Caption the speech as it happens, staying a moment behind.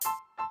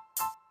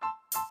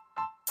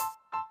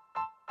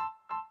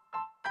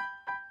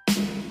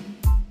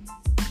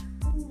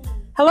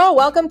Hello,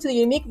 welcome to the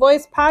Unique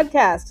Voice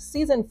Podcast,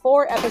 Season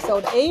 4,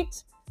 Episode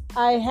 8.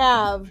 I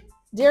have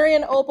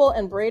Darian, Opal,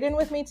 and Braden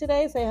with me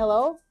today. Say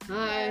hello.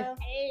 Hi.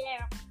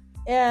 Hello.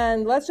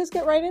 And let's just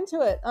get right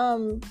into it.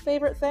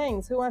 Favorite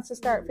things. Who wants to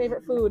start?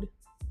 Favorite food?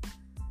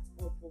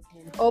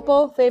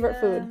 Opal, favorite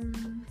food.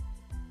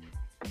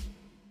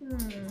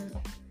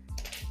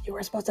 You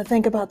were supposed to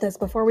think about this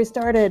before we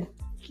started.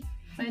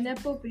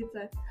 Pineapple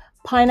pizza.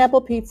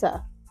 Pineapple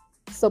pizza.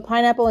 So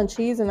pineapple and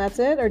cheese and that's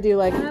it? Or do you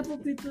like Pineapple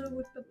pizza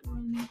with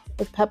pepperoni.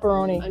 with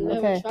pepperoni? I've never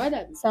Okay. tried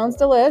that. Sounds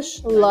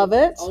delish. Love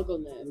it. I'll go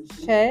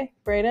next. Okay.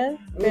 Braden,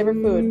 favorite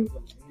food.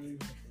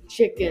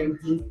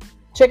 Chicken.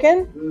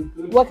 Chicken?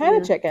 What kind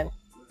of chicken?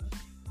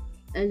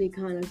 Any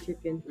kind of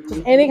chicken.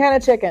 Just any kind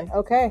of chicken.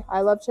 Okay.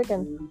 I love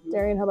chicken.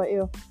 Darian, how about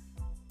you?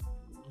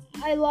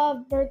 I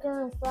love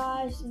burger and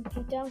fries and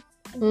pizza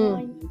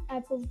and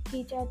pineapple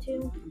pizza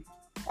too.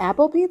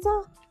 Apple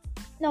pizza?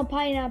 No,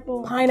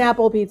 pineapple.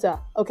 Pineapple pizza.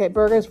 Okay,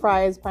 burgers,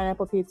 fries,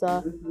 pineapple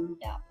pizza.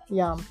 Yeah.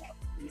 Yum.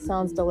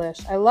 Sounds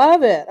delish. I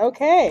love it.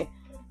 Okay.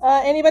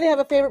 Anybody have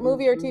a favorite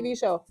movie or TV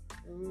show?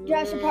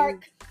 Jurassic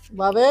Park.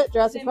 Love it.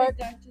 Jurassic Same Park?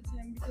 exact as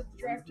him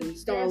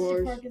because Star Jurassic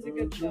Wars. Park is a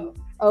good show.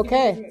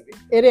 Okay. Good movie.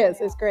 It is.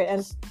 It's great.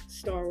 And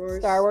Star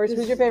Wars. Star Wars.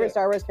 Who's your favorite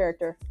Star Wars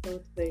character?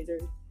 Darth Vader.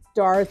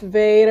 Darth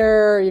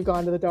Vader. You've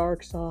gone to the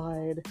dark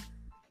side.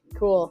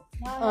 Cool.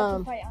 Now I have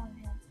to fight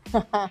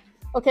on him.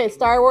 Okay,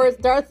 Star Wars.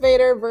 Darth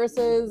Vader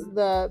versus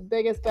the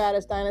biggest,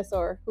 baddest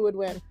dinosaur. Who would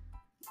win?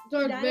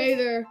 Darth Dinosaur.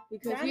 Vader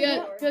because he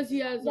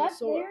Dinosaur. has a Darth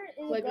sword,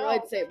 Vader is like a a girl.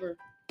 lightsaber.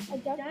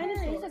 Darth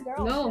Vader is a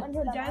girl. No. Under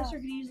The the dinosaur house.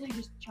 could easily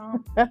just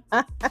chomp.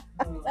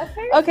 Darth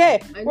Vader. Okay,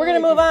 I we're know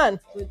gonna move on.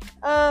 With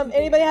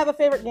Anybody have a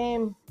favorite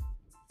game?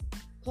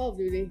 Call of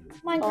Duty.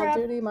 Call of Minecraft.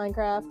 Duty,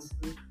 Minecraft,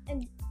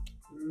 Play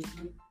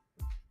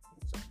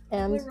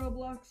and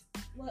Roblox.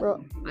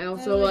 I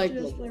also like.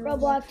 to just play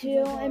Roblox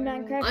too and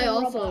Minecraft. I and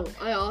also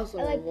Roblox. I I love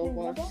like playing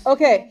Roblox. Roblox.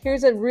 Okay,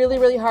 here's a really,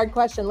 really hard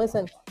question.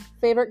 Listen,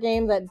 favorite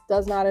game that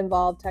does not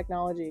involve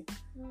technology?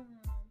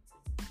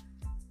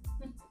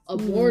 A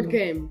board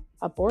game.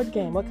 A board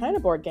game. What kind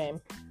of board game?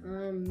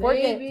 Board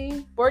game.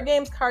 Maybe. Board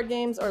games, card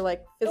games, or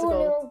like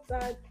physical?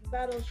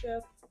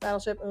 Battleship.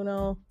 Battleship,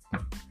 Uno.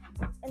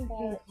 And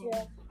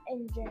Battleship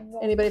and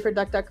Jenga. Anybody for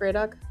Duck Duck Grey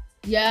Duck?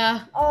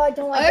 Yeah. Oh, I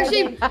don't like I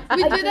actually that game.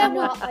 we I did do that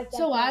not with, like that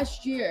so game.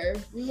 last year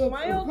we were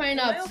playing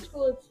My old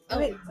school, it's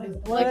Wait,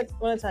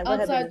 one at a time. Go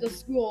ahead. outside baby. the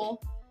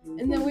school,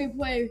 and then we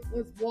play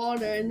with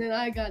water, and then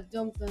I got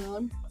dumped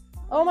on.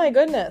 Oh my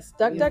goodness.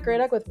 Duck Yeah. Duck Grey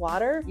Duck with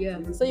water? Yeah.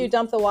 So you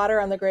dump the water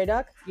on the gray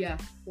duck? Yeah.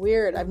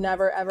 Weird. I've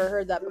never ever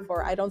heard that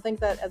before. I don't think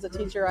that as a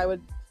teacher I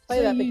would play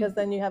So that you- because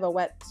then you have a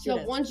wet So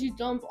student. once you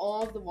dump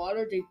all of the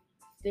water,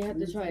 they have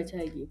to try to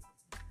tag you.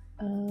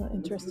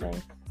 Interesting.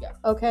 Yeah.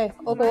 Okay.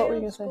 Opal, my what were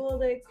you old gonna say? school,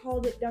 they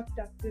called it Duck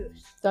Duck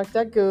Goose. Duck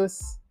Duck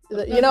Goose.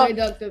 Duck, You know,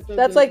 duck, duck, duck,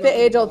 that's duck, like the duck,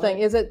 age old duck. thing.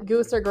 Is it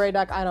goose or gray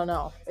duck? I don't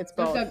know. It's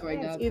Duck, both. duck, gray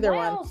It's duck. either My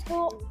one. old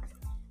school,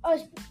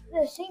 us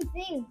the same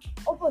thing.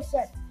 Opal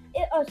said.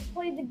 Us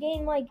play the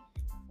game like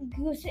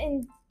goose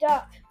and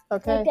duck.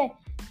 Okay. Like that.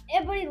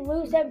 Everybody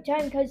lose every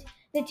time because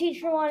the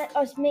teacher wanted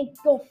us to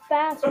go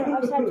faster.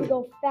 Us have to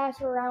go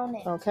faster around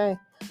it. Okay.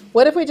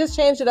 What if we just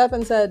changed it up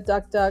and said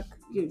duck duck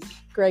Goose.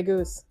 gray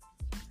goose?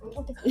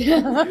 What the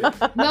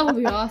That would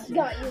be awesome.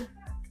 got you?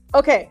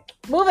 Okay.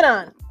 Moving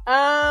on.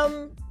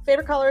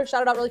 Favorite color?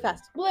 Shout it out really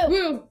fast. Blue,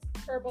 Blue.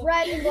 Purple.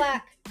 red, and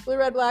black. Blue,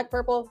 red, black,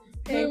 purple.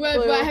 Blue, Pink, red,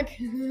 blue. black.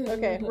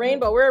 Okay.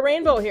 Rainbow. We're a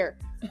rainbow here.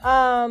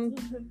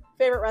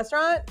 Favorite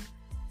restaurant?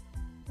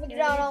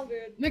 McDonald's.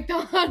 Food.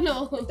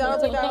 McDonald's.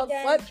 McDonald's.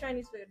 What?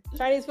 Chinese food.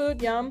 Chinese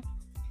food. Yum.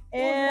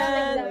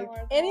 And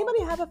McDonald's.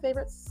 anybody have a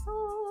favorite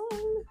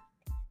song?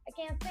 I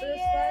can't For say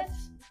this it.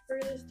 past, for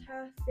this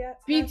past, yeah.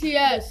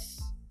 BTS.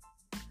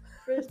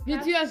 For this past,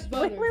 BTS Wait,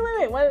 butter. wait, wait,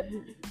 wait. What?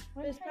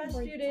 This past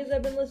few days,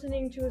 I've been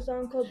listening to a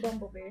song called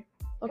Bumblebee.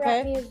 Rap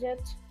Okay. music.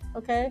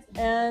 Okay.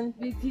 And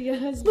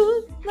BTS.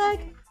 smooth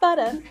like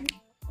butter.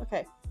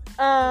 Okay.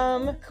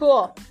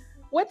 Cool.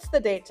 What's the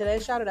date today?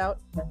 Shout it out.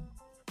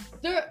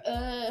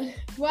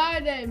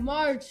 Friday,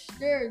 March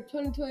 3rd,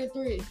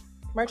 2023.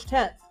 March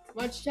 10th.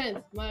 March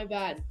 10th. My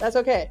bad. That's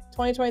okay.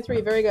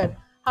 2023. Very good.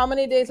 How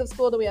many days of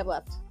school do we have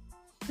left?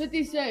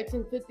 56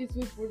 and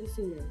 53 for the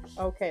seniors.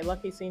 Okay.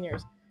 Lucky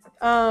seniors.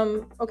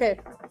 Okay.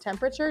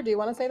 Temperature. Do you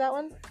want to say that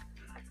one?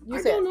 You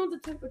I say don't it. know the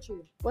temperature.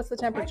 What's the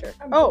temperature?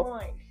 I'm Oh,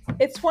 blind.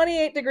 it's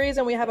 28 degrees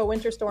and we have a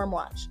winter storm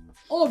watch.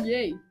 Oh,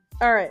 yay.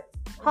 All right.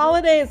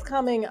 Holidays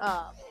coming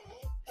up.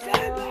 St.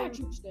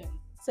 Patrick's Day.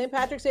 St.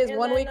 Patrick's Day is And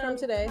 1 then, week from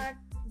today.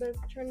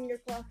 Turning your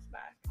clocks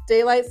back.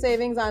 Daylight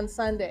savings on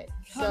Sunday.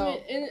 So Come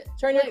in,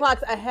 turn your like,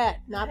 clocks ahead,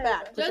 not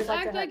back. Put your Just clocks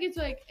act ahead. like it's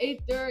like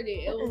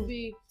 8:30. It will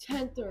be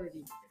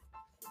 10:30.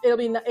 It'll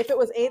be if it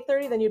was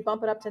 8:30, then you'd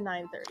bump it up to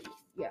 9:30.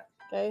 Yeah.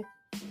 Okay.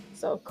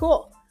 So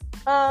cool.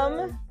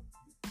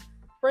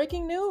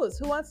 Breaking news.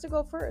 Who wants to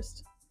go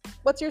first?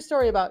 What's your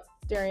story about,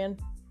 Darian?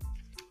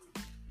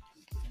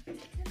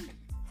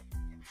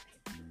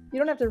 You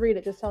don't have to read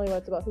it. Just tell me what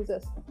it's about. Who's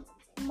this?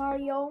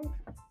 Mario.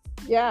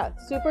 Yeah,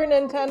 Super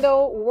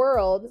Nintendo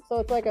World. So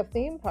it's like a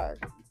theme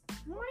park.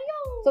 Mario.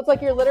 So it's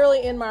like you're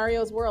literally in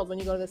Mario's world when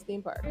you go to this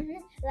theme park. Like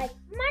I've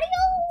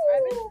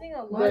Mario. been seeing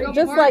a lot They're Mario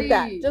just like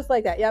that. Party. Just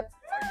like that. Yep.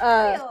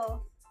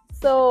 Mario.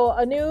 So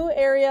a new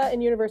area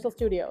in Universal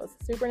Studios,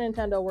 Super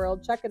Nintendo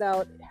World. Check it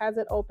out.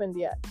 Hasn't opened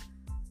yet.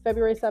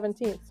 February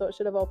 17th. So it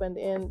should have opened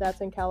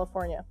that's in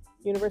California.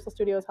 Universal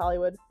Studios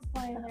Hollywood,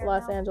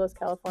 Los Angeles,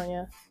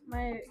 California.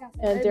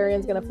 And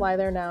Darian's gonna fly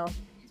there now.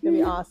 It's gonna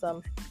be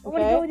awesome. I want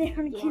to Okay. go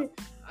there and get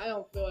it. I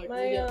don't feel like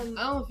My, reading.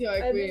 I don't feel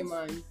like I've reading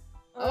been- mine.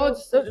 Oh,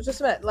 So just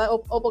a minute. Let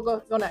Opal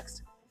go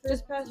next.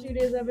 this past few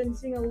days, I've been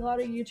seeing a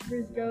lot of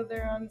YouTubers go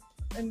there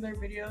in their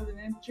videos, and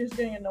it's just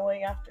getting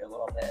annoying after a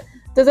little bit.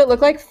 Does it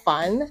look like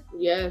fun?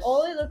 Yes.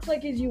 All it looks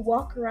like is you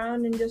walk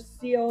around and just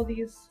see all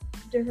these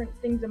different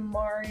things in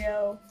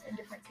Mario and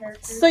different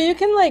characters. So you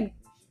can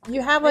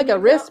you have like And a you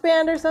got-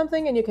 wristband or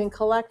something, and you can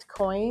collect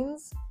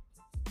coins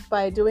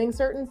by doing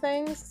certain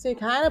things. So you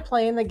kind of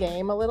playing the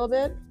game a little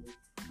bit.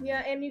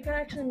 Yeah, and you can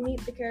actually meet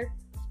the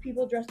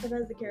people dressed up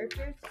as the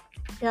characters.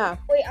 Yeah.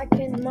 Wait, I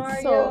can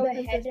Mario, So- the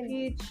head Princess and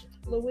Peach,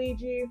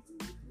 Luigi.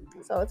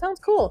 So it sounds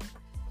cool.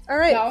 All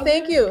right.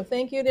 Bowser?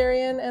 Thank you,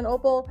 Darian and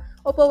Opal.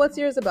 Opal, what's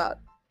yours about?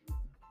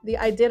 The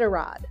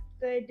Iditarod.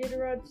 The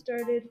Iditarod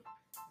started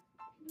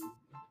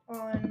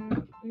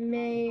on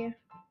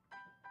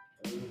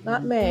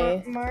Not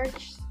May.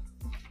 March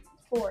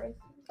 4th.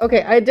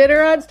 Okay,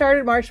 Iditarod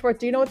started March 4th.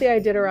 Do you know what the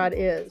Iditarod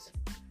is?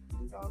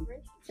 Dog race?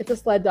 It's a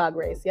sled dog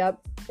race. Yep.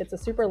 It's a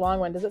super long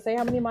one. Does it say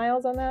how many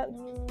miles on that?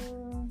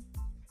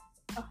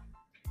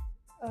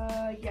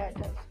 Yeah, it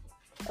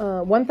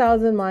does.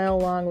 1,000 mile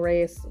long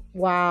race.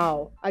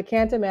 Wow. I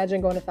can't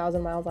imagine going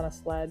 1,000 miles on a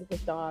sled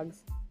with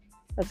dogs.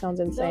 That sounds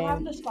They'll have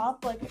insane. to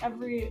stop for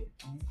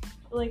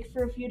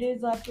a few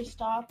days. They'll have to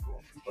stop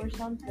or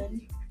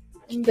something.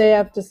 And They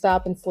have to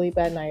stop and sleep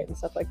at night and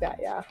stuff like that.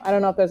 Yeah. I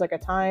don't know if there's like a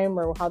time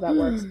or how that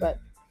works, but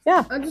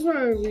yeah. I just want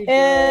to read.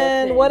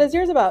 And what is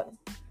yours about?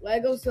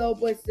 Lego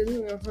celebrates Disney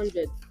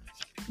 100.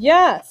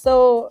 Yeah,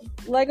 so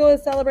Lego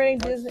is celebrating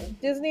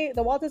Disney.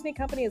 The Walt Disney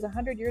Company is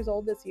 100 years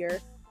old this year,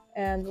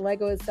 and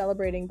Lego is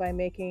celebrating by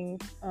making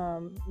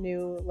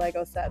new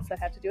Lego sets that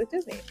have to do with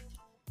Disney,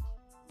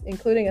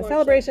 including a March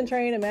celebration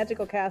train, a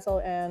magical castle,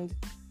 and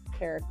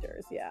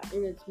characters. Yeah,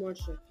 And it's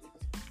March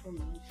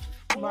 2nd.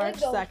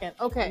 March Lego. 2nd.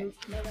 Okay.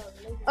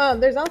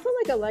 There's also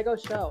like a Lego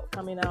show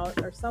coming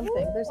out or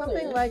something. There's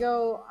something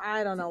Lego.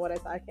 I don't know what I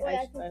thought. I Wait, I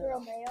don't can know. throw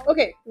mayo.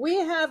 Okay, we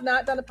have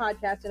not done a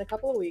podcast in a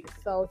couple of weeks,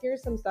 so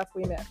here's some stuff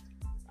we missed.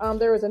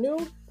 There was a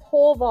new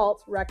pole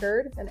vault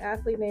record. An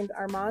athlete named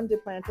Armand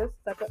Duplantis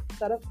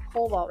set up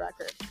pole vault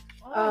record.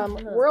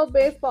 World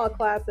Baseball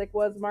Classic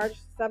was March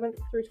 7th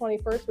through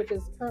 21st, which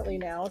is currently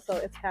now, so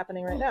it's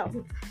happening right now.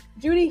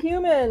 Judy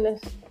Heumann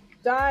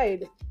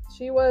died.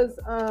 She was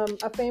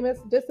a famous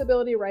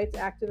disability rights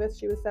activist.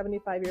 She was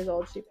 75 years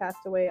old. She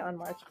passed away on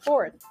March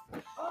 4th.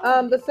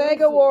 The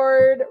SAG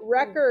Award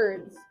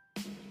records.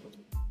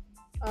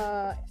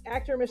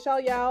 Actor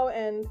Michelle Yeoh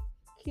and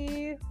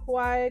Ki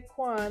Huy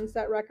Kwan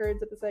set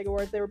records at the SAG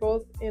Awards. They were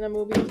both in a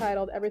movie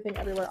titled Everything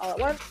Everywhere All at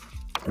Once.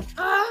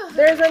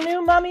 There's a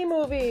new Mummy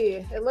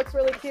movie. It looks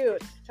really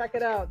cute. Check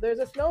it out. There's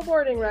a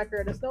snowboarding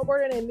record. A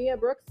snowboarder named Mia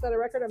Brooks set a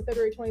record on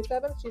February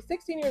 27th. She's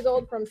 16 years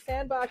old from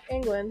Sandbach,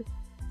 England.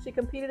 She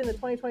competed in the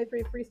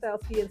 2023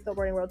 Freestyle Ski and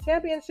Snowboarding World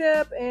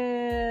Championship.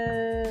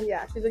 And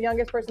yeah, she's the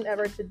youngest person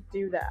ever to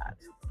do that.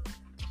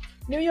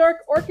 New York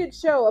Orchid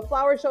Show. A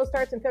flower show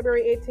starts on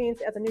February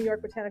 18th at the New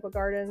York Botanical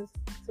Gardens.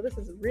 So this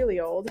is really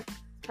old. It's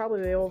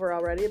probably over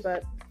already,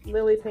 but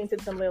Lily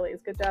painted some lilies.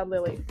 Good job,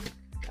 Lily.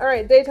 All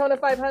right, Daytona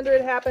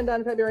 500 happened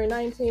on February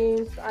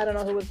 19th. I don't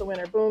know who was the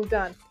winner. Boom,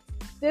 done.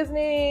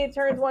 Disney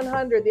turns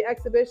 100, the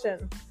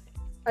exhibition.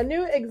 A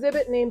new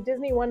exhibit named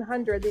Disney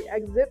 100.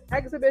 The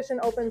exhibition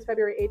opens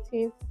February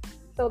 18th,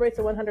 celebrates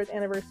the 100th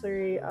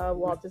anniversary of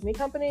Walt Disney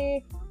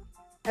Company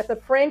at the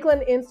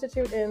Franklin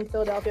Institute in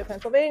Philadelphia,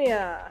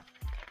 Pennsylvania.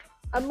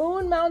 A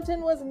moon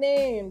mountain was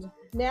named.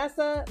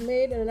 NASA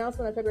made an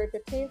announcement on February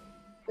 15th.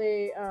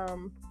 They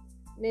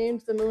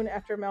named the moon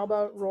after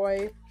Melba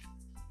Roy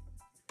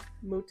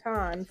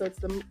Mouton, so it's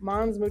the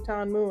Mons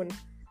Mouton moon.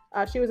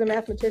 She was a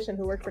mathematician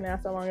who worked for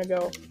NASA long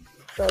ago,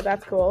 so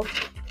that's cool.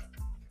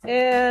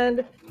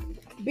 And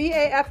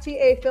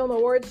BAFTA Film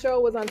Awards Show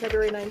was on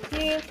February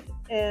 19th,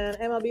 and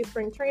MLB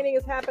Spring Training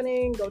is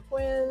happening. Go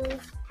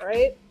Twins,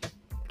 right?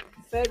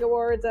 SAG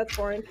Awards, that's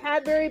boring.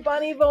 Cadbury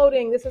Bunny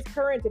voting. This is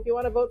current. If you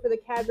want to vote for the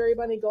Cadbury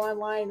Bunny, go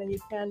online and you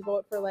can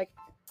vote for, like,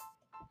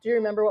 do you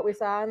remember what we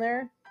saw in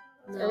there?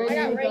 No, I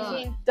got you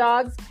racing.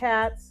 Dogs,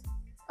 cats,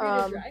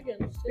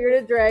 Dragons.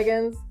 bearded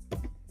dragons,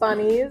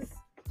 bunnies,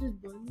 Just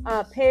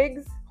bunnies.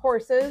 pigs,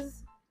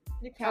 horses.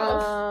 The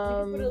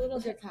cows. You can put a little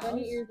Is there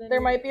bunny cows? ears in There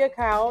it. might be a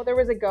cow. There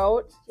was a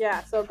goat.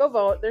 Yeah, so go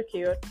vote. They're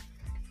cute.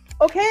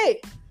 Okay,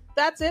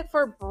 that's it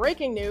for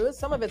breaking news.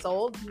 Some of it's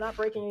old, not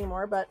breaking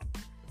anymore, but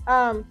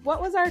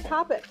what was our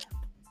topic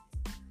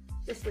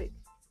this week?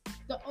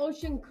 The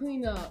ocean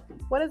cleanup.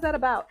 What is that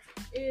about?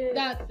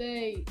 That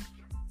they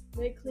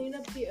clean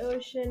up the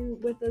ocean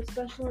with a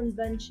special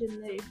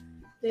invention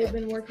they've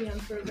been working on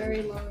for a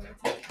very long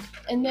time.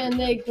 and then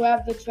they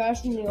grab the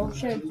trash from the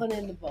ocean and put it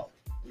in the boat.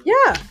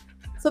 Yeah.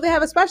 So they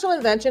have a special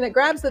invention. It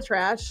grabs the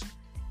trash,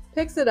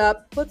 picks it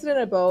up, puts it in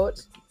a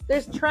boat.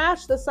 There's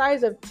trash the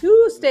size of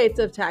 2 states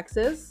of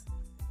Texas.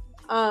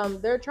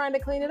 They're trying to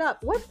clean it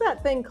up. What's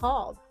that thing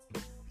called?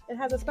 It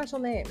has a special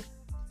name.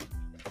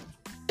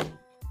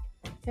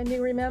 Can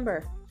you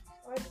remember?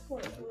 I just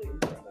want to leave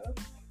that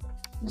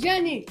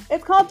Jenny.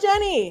 It's called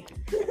Jenny.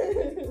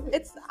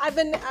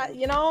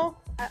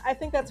 I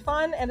think that's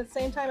fun, and at the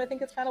same time, I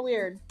think it's kind of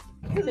weird.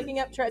 Picking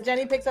up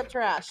Jenny picks up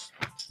trash.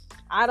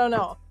 I don't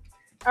know.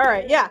 All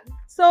right, yeah.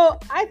 So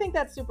I think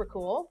that's super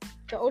cool.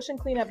 The Ocean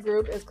Cleanup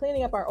Group is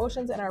cleaning up our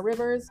oceans and our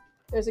rivers.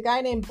 There's a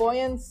guy named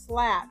Boyan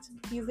Slat.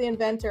 He's the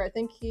inventor. I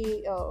think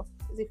he's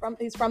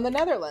from the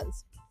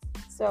Netherlands.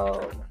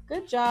 So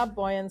good job,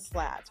 Boyan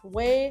Slat.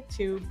 Way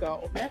to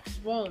go.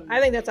 Next one.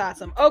 I think that's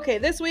awesome. Okay,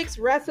 this week's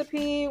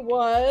recipe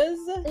was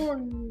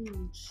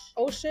Orange.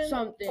 ocean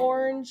Something.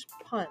 orange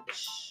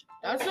punch.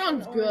 That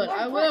sounds good.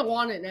 I really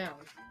want it now.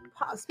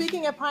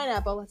 Speaking of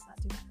pineapple, let's not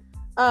do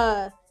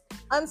that.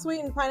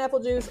 Unsweetened pineapple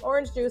juice,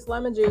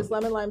 lemon juice,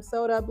 lemon lime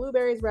soda,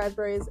 blueberries,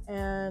 raspberries,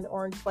 and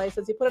orange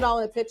slices. You put it all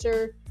in a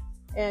pitcher,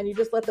 and you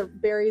just let the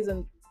berries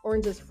and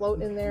oranges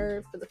float in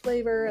there for the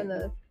flavor and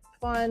the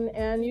fun,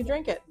 and you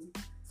drink it.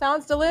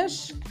 Sounds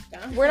delish.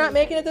 We're not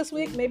making it this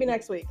week. Maybe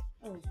next week.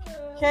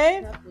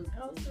 Okay.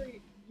 Also,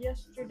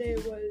 yesterday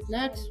was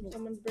Next one.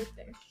 someone's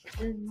birthday.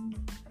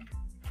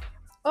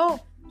 Oh,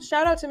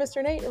 shout out to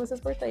Mr. Nate. It was his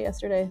birthday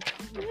yesterday.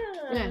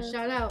 Yeah,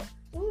 shout out.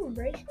 Ooh,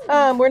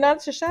 bracelet. We're not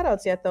to shout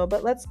outs yet though,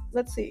 but let's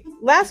see.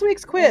 Last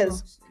week's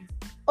quiz.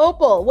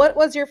 Opal, what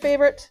was your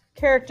favorite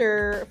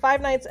character?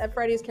 Five Nights at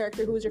Freddy's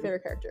character. Who was your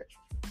favorite character?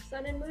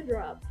 Sun and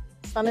Moondrop.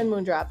 Sun and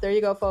Moondrop. There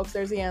you go, folks.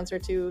 There's the answer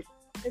to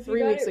If 3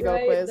 you got weeks it ago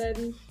right, quiz.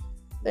 then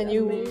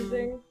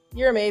amazing.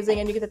 You're amazing,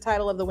 and you get the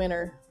title of the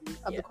winner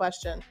of the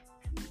question.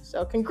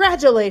 So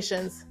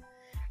congratulations.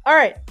 All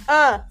right.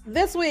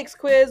 This week's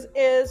quiz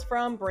is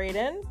from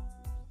Braden.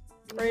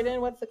 Braden,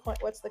 what's the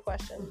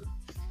question?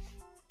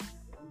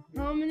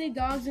 How many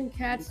dogs and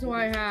cats do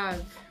I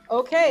have?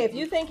 Okay, if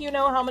you think you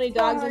know how many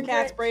dogs and 400.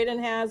 cats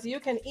Braden has, you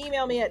can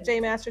email me at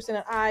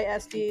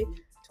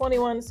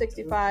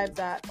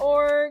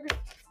jmasterson@isd2165.org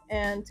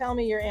and tell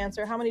me your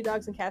answer. How many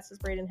dogs and cats does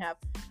Braden have?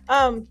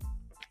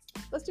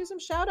 Let's do some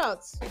shout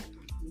outs.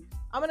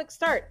 I'm going to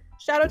start.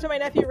 Shout out to my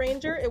nephew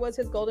Ranger. It was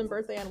his golden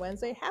birthday on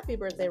Wednesday. Happy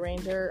birthday,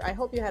 Ranger. I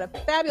hope you had a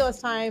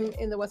fabulous time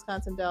in the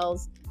Wisconsin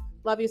Dells.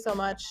 Love you so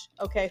much.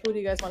 Okay, who do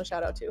you guys want to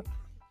shout out to?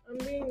 I'm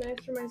being nice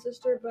for my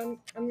sister, but I'm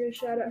gonna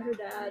shout out her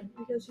dad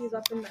because he's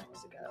up in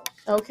Mexico.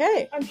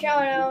 Okay. I'm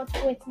shouting out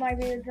with my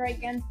rear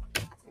dragon.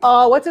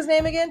 Oh, what's his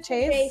name again?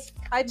 Chase? Chase.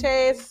 Hi,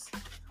 Chase.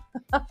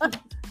 Who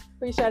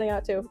are you shouting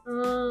out to?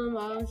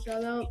 I'll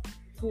shout out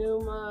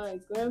to my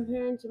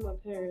grandparents and my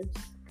parents.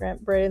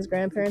 Braden's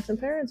grandparents and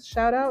parents.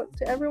 Shout out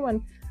to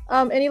everyone.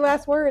 Any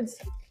last words?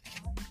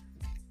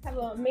 Have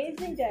an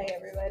amazing day,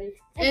 everybody.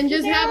 And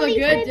just have a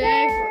good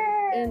day.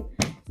 And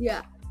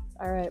yeah.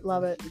 All right,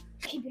 love it.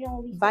 Keep it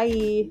all these.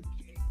 Bye.